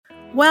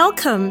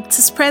Welcome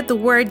to Spread the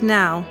Word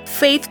Now.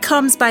 Faith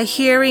comes by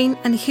hearing,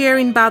 and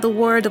hearing by the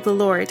word of the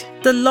Lord.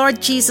 The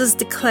Lord Jesus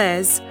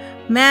declares,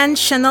 "Man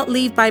shall not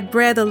live by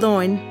bread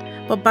alone,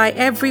 but by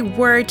every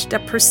word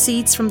that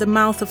proceeds from the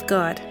mouth of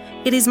God."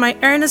 It is my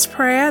earnest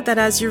prayer that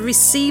as you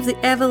receive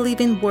the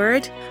ever-living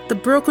word, the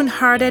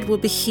brokenhearted will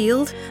be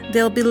healed,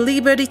 there will be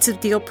liberty to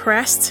the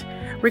oppressed,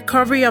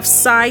 recovery of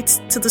sight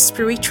to the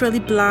spiritually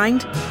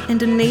blind, in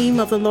the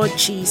name of the Lord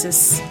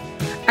Jesus.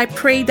 I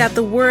pray that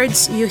the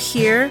words you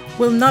hear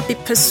will not be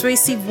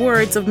persuasive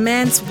words of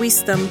man's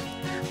wisdom,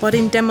 but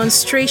in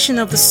demonstration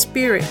of the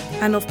Spirit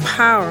and of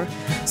power,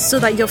 so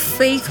that your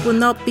faith will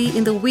not be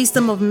in the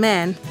wisdom of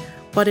man,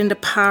 but in the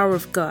power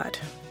of God.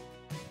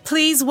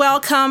 Please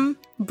welcome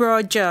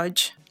Bro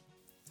George.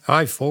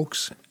 Hi,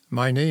 folks.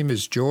 My name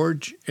is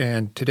George,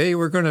 and today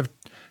we're going to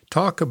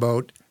talk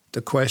about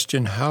the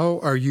question, how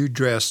are you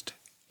dressed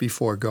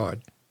before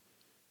God?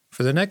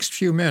 For the next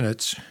few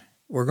minutes,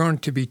 we're going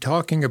to be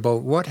talking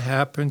about what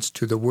happens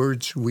to the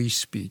words we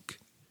speak.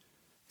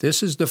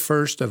 This is the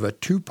first of a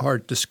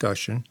two-part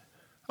discussion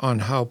on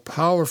how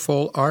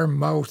powerful our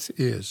mouth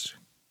is.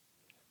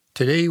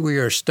 Today we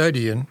are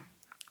studying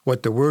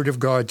what the Word of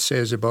God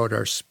says about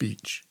our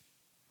speech.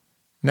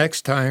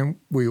 Next time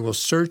we will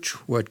search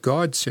what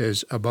God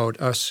says about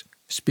us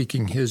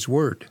speaking His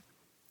Word.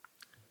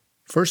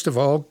 First of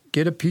all,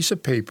 get a piece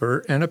of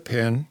paper and a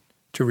pen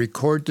to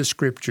record the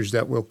scriptures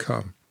that will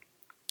come.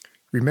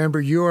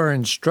 Remember, you are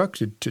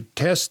instructed to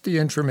test the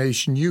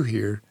information you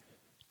hear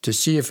to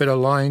see if it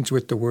aligns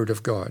with the Word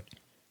of God.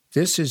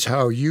 This is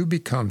how you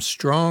become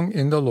strong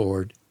in the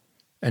Lord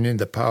and in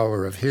the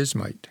power of His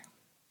might.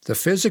 The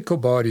physical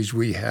bodies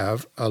we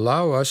have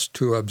allow us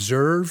to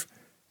observe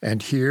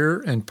and hear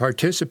and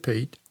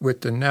participate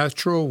with the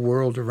natural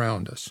world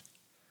around us.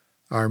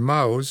 Our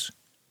mouths,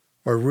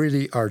 or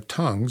really our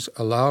tongues,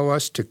 allow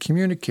us to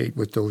communicate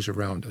with those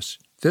around us.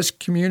 This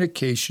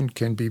communication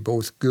can be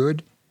both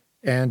good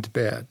and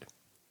bad.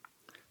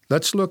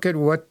 Let's look at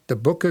what the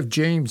book of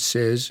James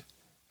says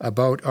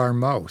about our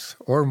mouth,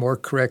 or more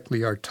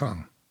correctly, our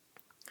tongue.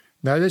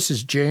 Now this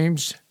is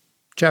James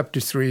chapter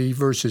 3,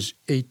 verses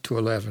 8 to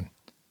 11.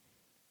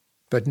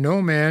 "But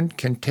no man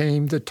can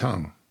tame the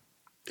tongue.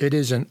 It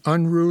is an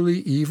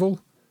unruly evil,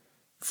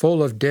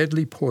 full of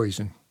deadly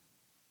poison.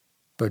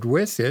 But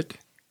with it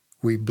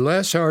we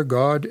bless our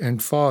God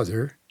and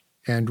Father,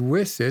 and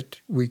with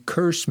it we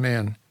curse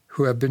men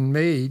who have been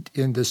made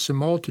in the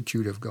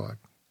similitude of God.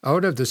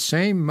 Out of the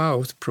same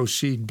mouth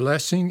proceed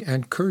blessing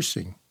and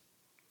cursing.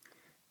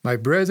 My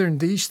brethren,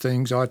 these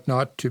things ought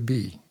not to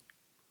be.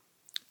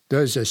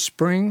 Does a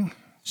spring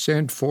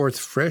send forth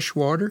fresh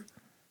water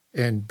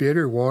and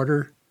bitter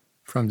water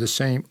from the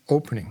same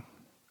opening?"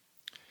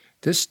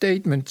 This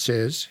statement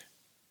says,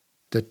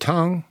 the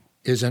tongue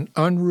is an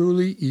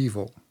unruly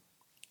evil.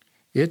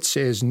 It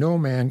says no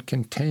man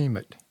can tame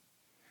it.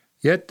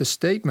 Yet the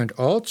statement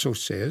also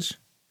says,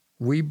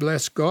 we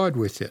bless God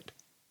with it,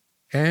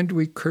 and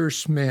we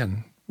curse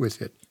men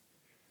with it.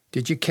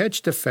 Did you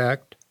catch the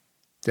fact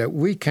that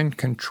we can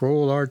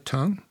control our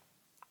tongue?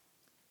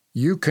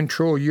 You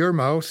control your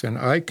mouth, and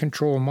I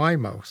control my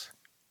mouth.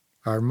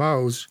 Our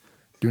mouths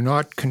do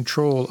not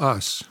control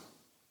us.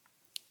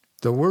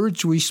 The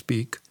words we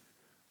speak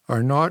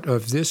are not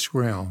of this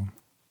realm,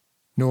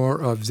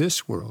 nor of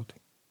this world.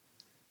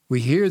 We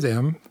hear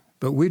them,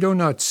 but we do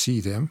not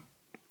see them.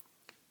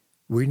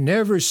 We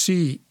never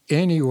see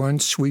anyone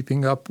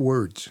sweeping up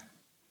words,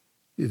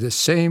 the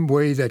same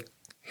way that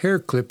hair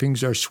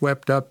clippings are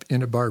swept up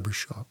in a barber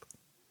shop.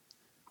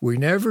 We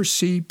never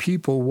see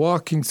people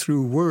walking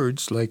through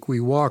words like we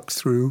walk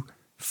through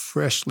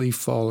freshly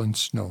fallen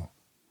snow.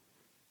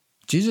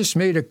 Jesus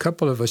made a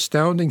couple of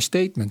astounding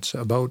statements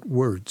about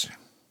words.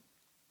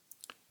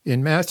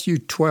 In Matthew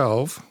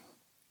 12,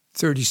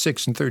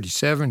 36 and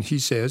 37, he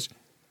says,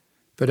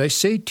 "But I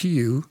say to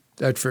you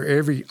that for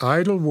every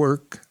idle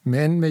work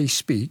men may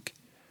speak,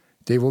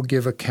 they will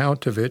give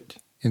account of it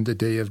in the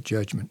day of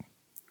judgment.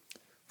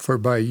 For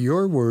by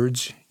your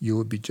words you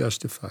will be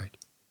justified,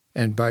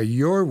 and by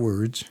your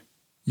words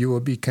you will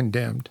be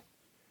condemned."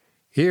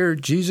 Here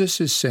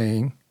Jesus is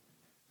saying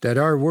that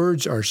our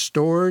words are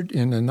stored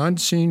in an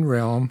unseen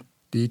realm,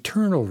 the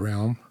eternal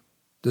realm,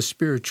 the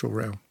spiritual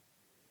realm.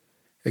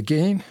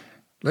 Again,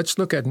 let's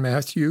look at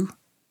Matthew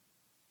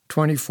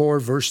 24,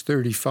 verse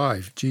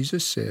 35.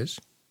 Jesus says,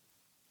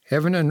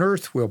 "Heaven and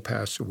earth will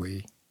pass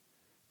away,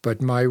 but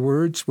my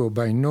words will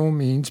by no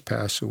means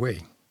pass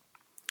away."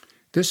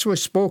 This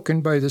was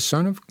spoken by the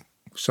Son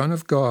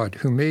of God,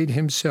 who made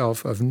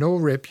himself of no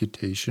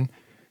reputation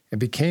and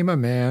became a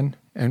man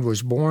and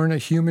was born a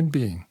human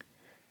being,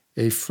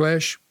 a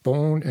flesh,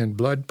 bone, and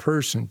blood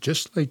person,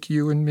 just like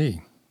you and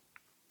me.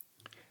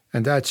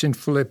 And that's in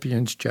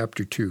Philippians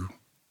chapter 2,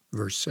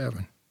 verse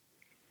 7.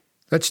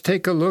 Let's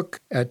take a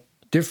look at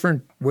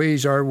different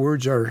ways our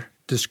words are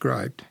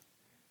described.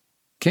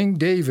 King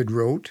David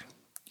wrote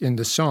in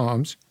the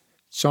Psalms,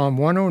 Psalm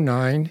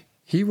 109,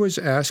 he was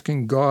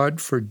asking God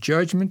for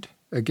judgment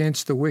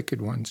against the wicked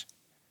ones,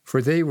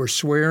 for they were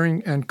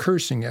swearing and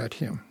cursing at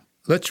him.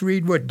 Let's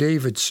read what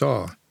David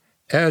saw.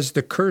 as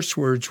the curse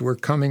words were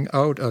coming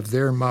out of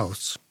their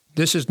mouths.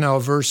 This is now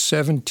verse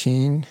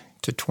 17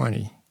 to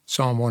 20,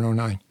 Psalm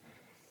 109.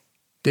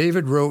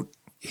 David wrote,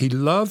 "He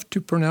loved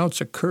to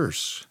pronounce a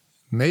curse.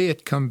 May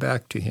it come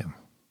back to him.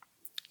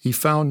 He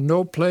found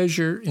no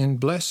pleasure in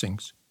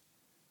blessings.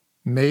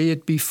 May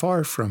it be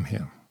far from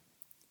him.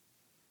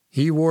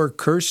 He wore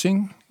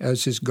cursing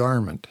as his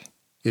garment.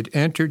 It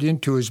entered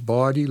into his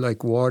body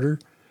like water,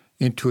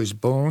 into his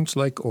bones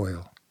like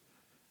oil.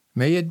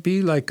 May it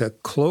be like a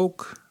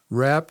cloak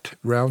wrapped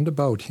round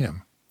about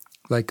him,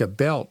 like a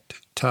belt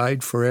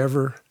tied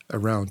forever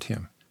around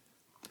him.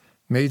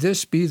 May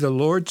this be the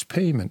Lord's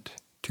payment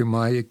to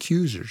my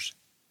accusers,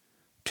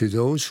 to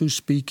those who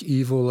speak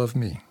evil of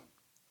me."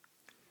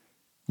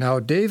 Now,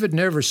 David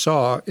never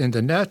saw in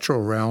the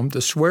natural realm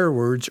the swear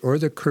words or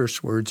the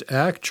curse words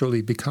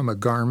actually become a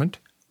garment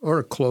or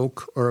a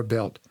cloak or a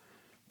belt,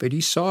 but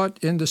he saw it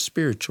in the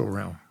spiritual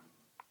realm.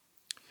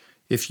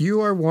 If you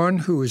are one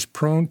who is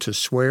prone to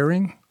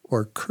swearing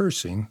or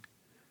cursing,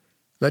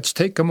 let's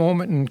take a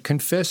moment and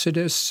confess it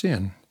as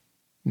sin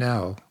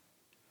now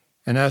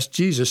and ask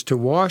Jesus to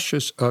wash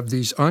us of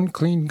these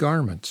unclean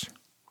garments.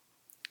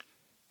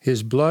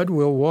 His blood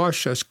will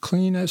wash us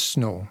clean as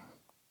snow.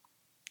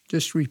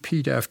 Just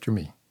repeat after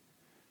me.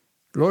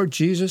 Lord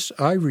Jesus,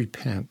 I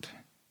repent.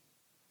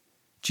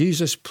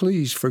 Jesus,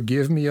 please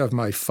forgive me of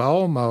my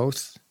foul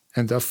mouth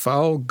and the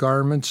foul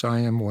garments I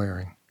am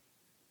wearing.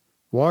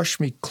 Wash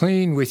me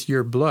clean with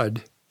your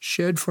blood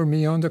shed for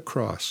me on the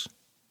cross.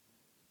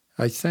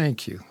 I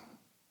thank you.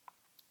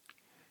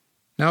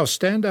 Now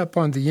stand up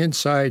on the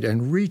inside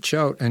and reach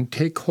out and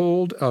take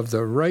hold of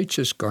the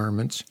righteous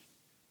garments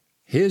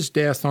his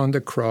death on the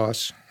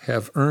cross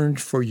have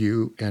earned for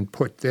you, and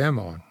put them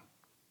on.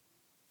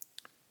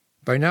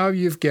 By now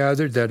you've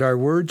gathered that our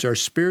words are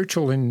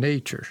spiritual in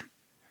nature,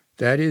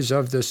 that is,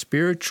 of the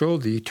spiritual,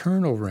 the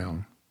eternal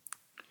realm.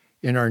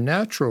 In our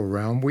natural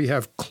realm, we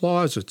have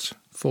closets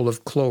full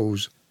of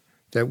clothes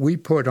that we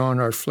put on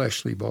our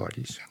fleshly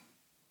bodies.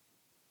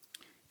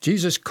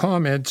 Jesus'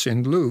 comments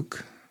in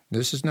Luke,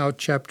 this is now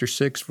chapter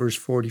 6, verse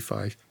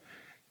 45,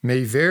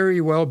 may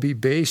very well be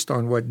based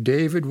on what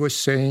David was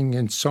saying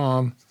in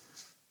Psalm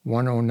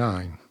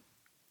 109.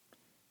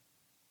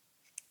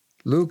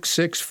 Luke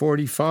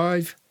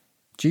 6:45,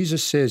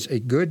 Jesus says, "A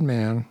good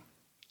man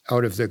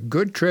out of the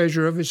good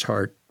treasure of his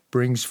heart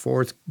brings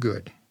forth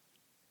good.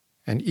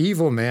 An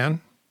evil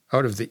man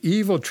out of the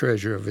evil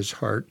treasure of his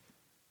heart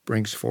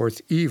brings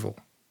forth evil.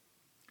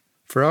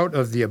 For out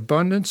of the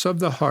abundance of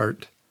the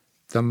heart,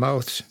 the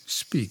mouth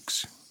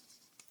speaks."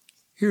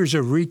 Here's a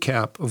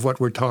recap of what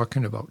we're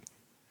talking about.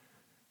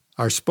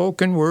 Our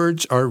spoken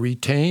words are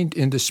retained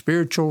in the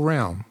spiritual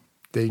realm.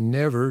 They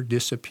never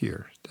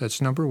disappear.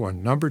 That's number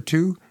one. Number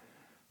two,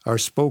 our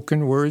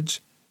spoken words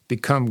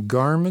become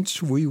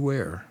garments we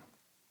wear.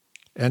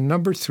 And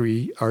number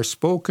three, our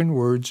spoken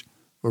words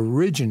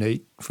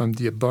originate from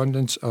the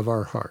abundance of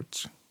our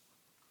hearts.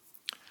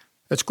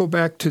 Let's go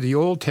back to the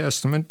Old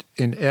Testament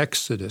in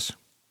Exodus.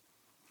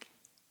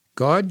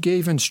 God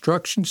gave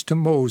instructions to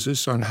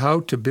Moses on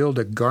how to build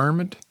a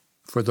garment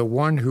for the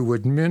one who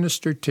would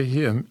minister to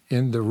him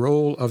in the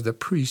role of the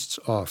priest's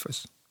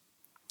office.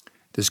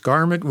 This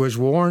garment was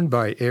worn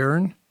by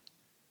Aaron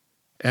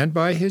and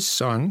by his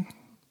son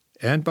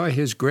and by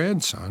his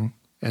grandson,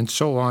 and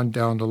so on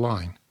down the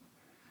line.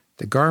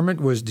 The garment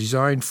was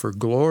designed for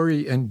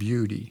glory and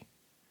beauty,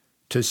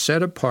 to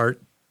set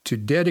apart, to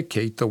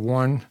dedicate the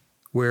one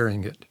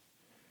wearing it.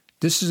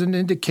 This is an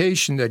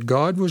indication that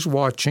God was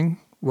watching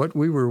what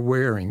we were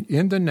wearing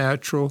in the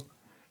natural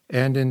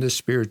and in the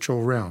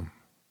spiritual realm.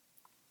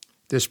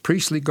 This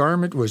priestly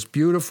garment was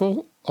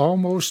beautiful,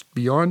 almost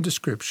beyond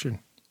description.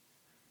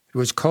 It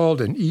was called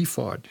an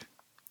ephod,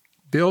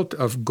 built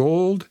of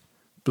gold,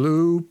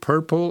 blue,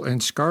 purple,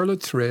 and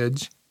scarlet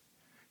threads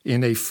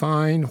in a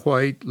fine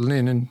white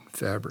linen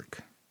fabric.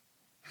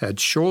 Had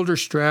shoulder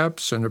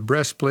straps and a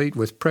breastplate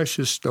with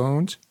precious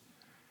stones,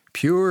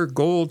 pure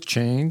gold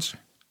chains,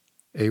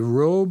 a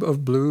robe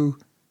of blue,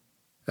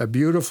 a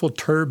beautiful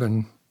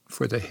turban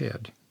for the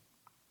head.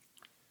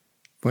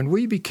 When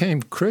we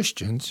became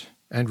Christians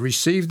and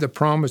received the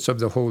promise of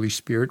the Holy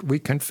Spirit, we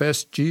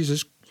confessed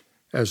Jesus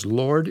as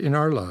Lord in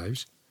our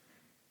lives.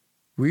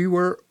 We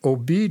were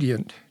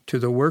obedient to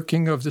the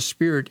working of the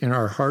Spirit in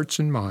our hearts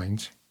and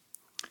minds.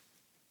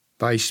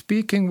 By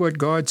speaking what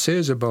God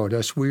says about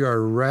us, we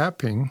are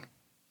wrapping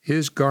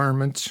His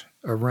garments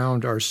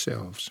around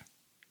ourselves.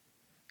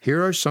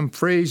 Here are some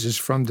phrases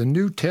from the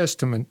New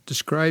Testament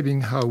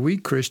describing how we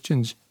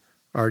Christians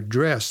are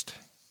dressed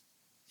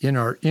in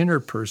our inner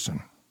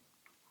person.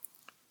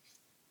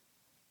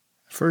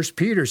 1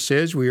 Peter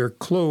says we are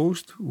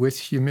clothed with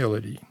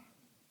humility.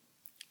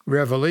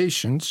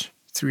 Revelations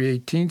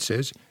 3:18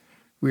 says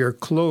we are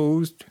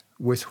clothed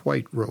with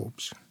white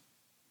robes.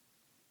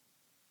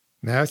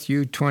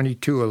 Matthew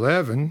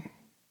 22:11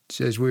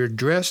 says we are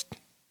dressed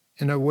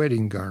in a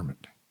wedding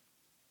garment.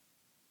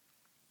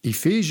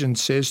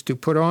 Ephesians says to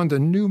put on the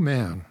new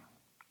man,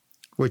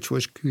 which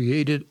was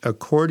created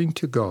according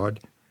to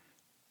God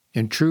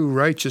in true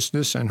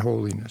righteousness and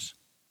holiness.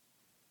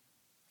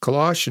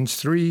 Colossians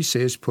 3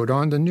 says, put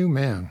on the new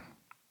man,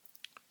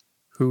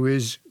 who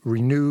is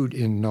renewed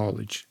in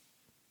knowledge.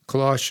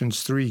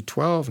 Colossians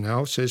 3:12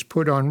 now says,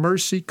 put on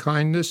mercy,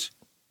 kindness,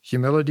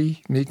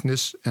 humility,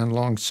 meekness, and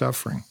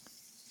long-suffering.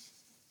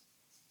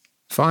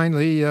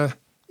 Finally,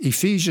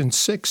 Ephesians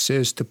 6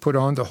 says to put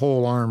on the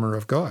whole armor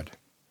of God.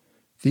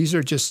 These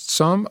are just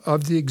some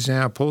of the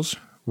examples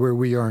where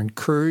we are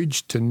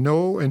encouraged to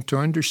know and to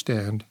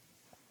understand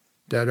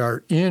that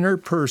our inner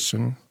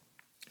person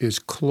is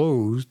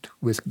clothed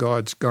with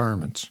God's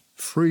garments,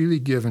 freely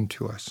given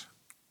to us.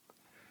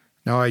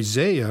 Now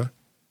Isaiah,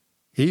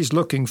 he's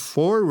looking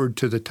forward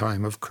to the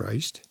time of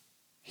Christ.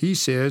 He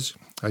says,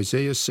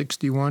 Isaiah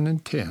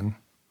 61:10,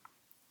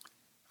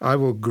 I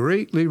will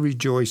greatly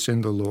rejoice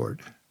in the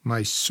Lord.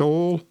 My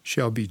soul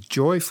shall be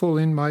joyful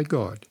in my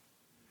God,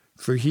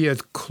 for he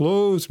hath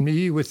clothed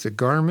me with the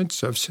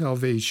garments of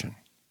salvation.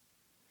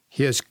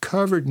 He has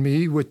covered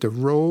me with the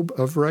robe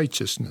of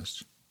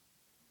righteousness.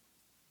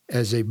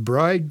 As a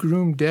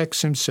bridegroom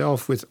decks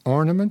himself with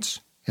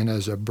ornaments, and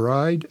as a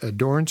bride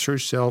adorns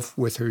herself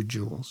with her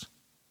jewels.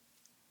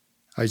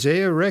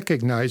 Isaiah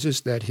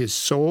recognizes that his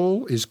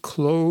soul is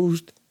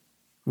clothed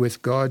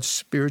with God's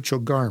spiritual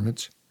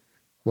garments,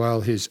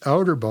 while his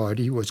outer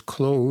body was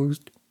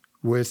clothed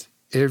with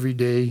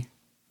everyday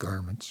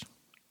garments.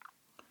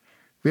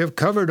 We have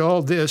covered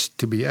all this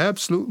to be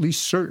absolutely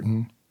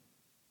certain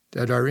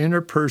that our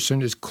inner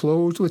person is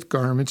clothed with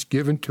garments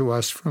given to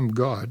us from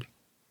God,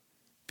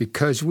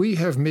 because we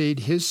have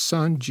made his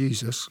Son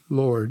Jesus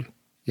Lord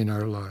in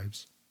our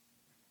lives.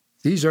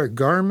 These are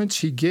garments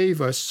he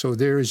gave us, so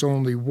there is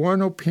only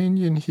one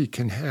opinion he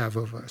can have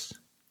of us,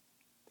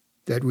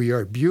 that we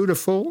are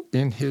beautiful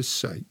in his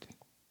sight.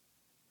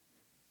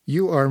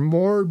 You are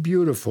more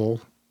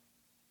beautiful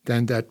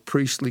than that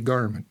priestly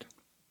garment.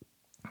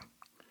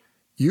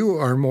 You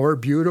are more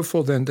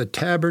beautiful than the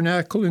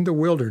tabernacle in the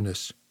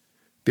wilderness,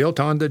 built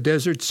on the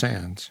desert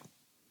sands,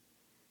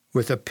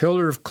 with a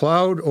pillar of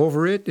cloud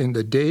over it in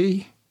the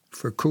day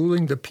for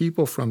cooling the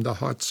people from the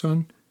hot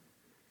sun,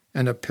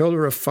 and a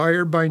pillar of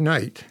fire by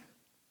night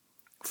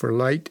for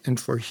light and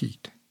for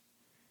heat.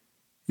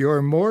 You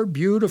are more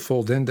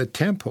beautiful than the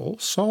temple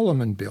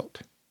Solomon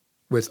built,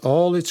 with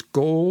all its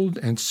gold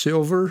and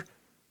silver,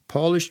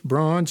 polished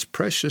bronze,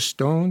 precious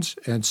stones,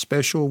 and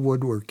special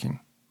woodworking.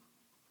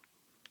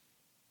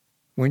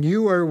 When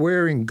you are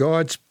wearing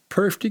God's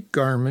perfect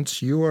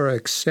garments, you are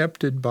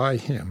accepted by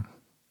him.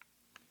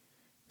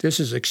 This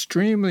is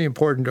extremely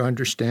important to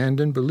understand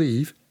and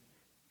believe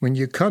when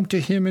you come to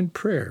him in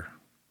prayer.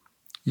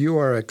 You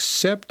are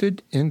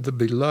accepted in the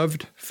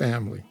beloved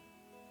family.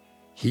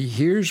 He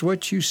hears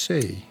what you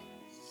say.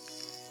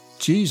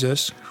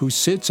 Jesus, who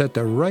sits at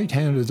the right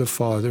hand of the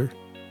Father,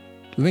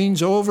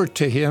 leans over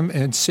to him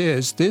and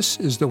says, this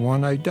is the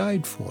one I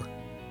died for.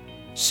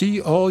 See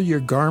all your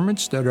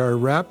garments that are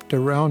wrapped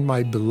around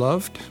my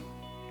beloved?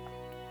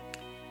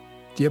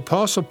 The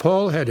Apostle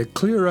Paul had a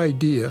clear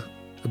idea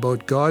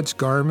about God's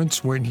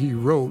garments when he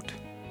wrote,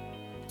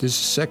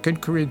 this is 2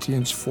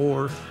 Corinthians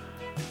 4,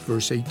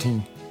 verse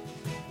 18.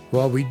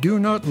 While we do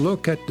not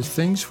look at the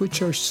things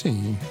which are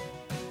seen,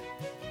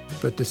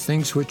 but the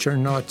things which are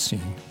not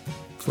seen.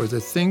 For the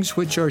things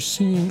which are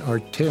seen are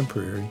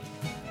temporary,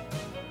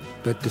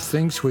 but the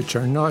things which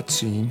are not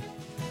seen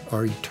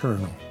are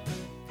eternal.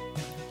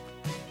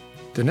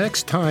 The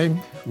next time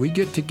we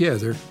get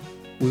together,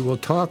 we will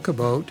talk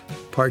about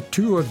part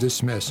 2 of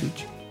this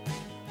message,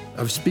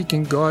 of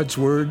speaking God's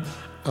word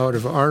out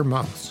of our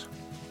mouths.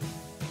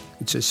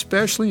 It's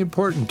especially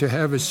important to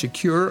have a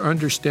secure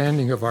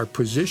understanding of our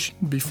position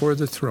before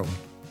the throne.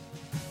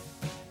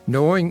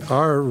 Knowing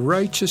our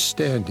righteous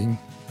standing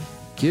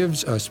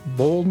gives us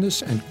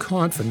boldness and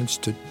confidence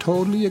to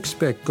totally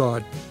expect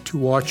God to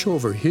watch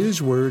over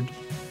his word,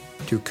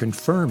 to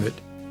confirm it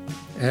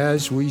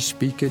as we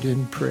speak it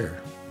in prayer.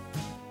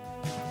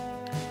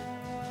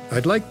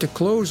 I'd like to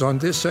close on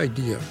this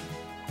idea.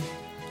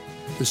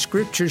 The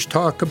scriptures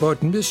talk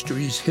about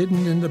mysteries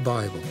hidden in the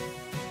Bible.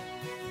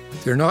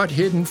 They're not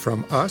hidden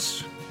from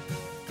us.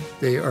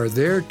 They are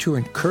there to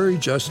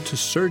encourage us to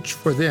search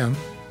for them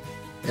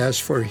as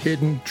for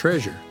hidden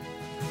treasure.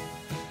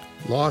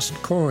 Lost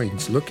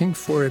coins looking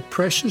for a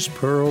precious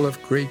pearl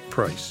of great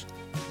price,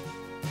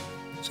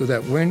 so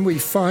that when we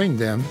find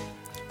them,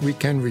 we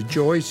can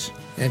rejoice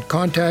and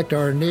contact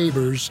our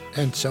neighbors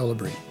and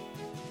celebrate.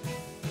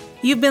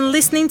 You've been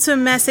listening to a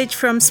message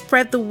from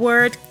Spread the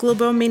Word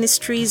Global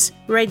Ministries,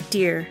 Red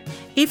Deer.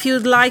 If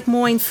you'd like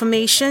more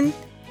information,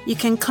 you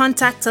can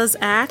contact us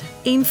at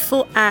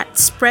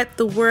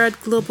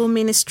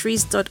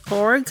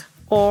info@spreadthewordglobalministries.org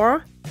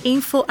or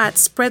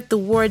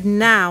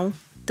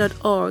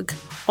info@spreadthewordnow.org,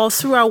 or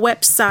through our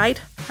website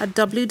at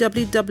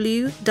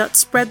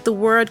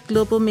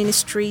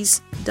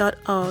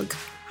www.spreadthewordglobalministries.org.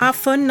 Our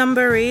phone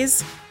number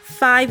is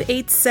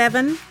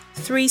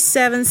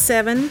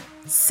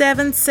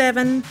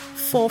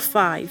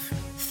 587-377-7745.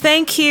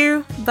 Thank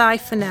you. Bye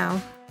for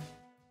now.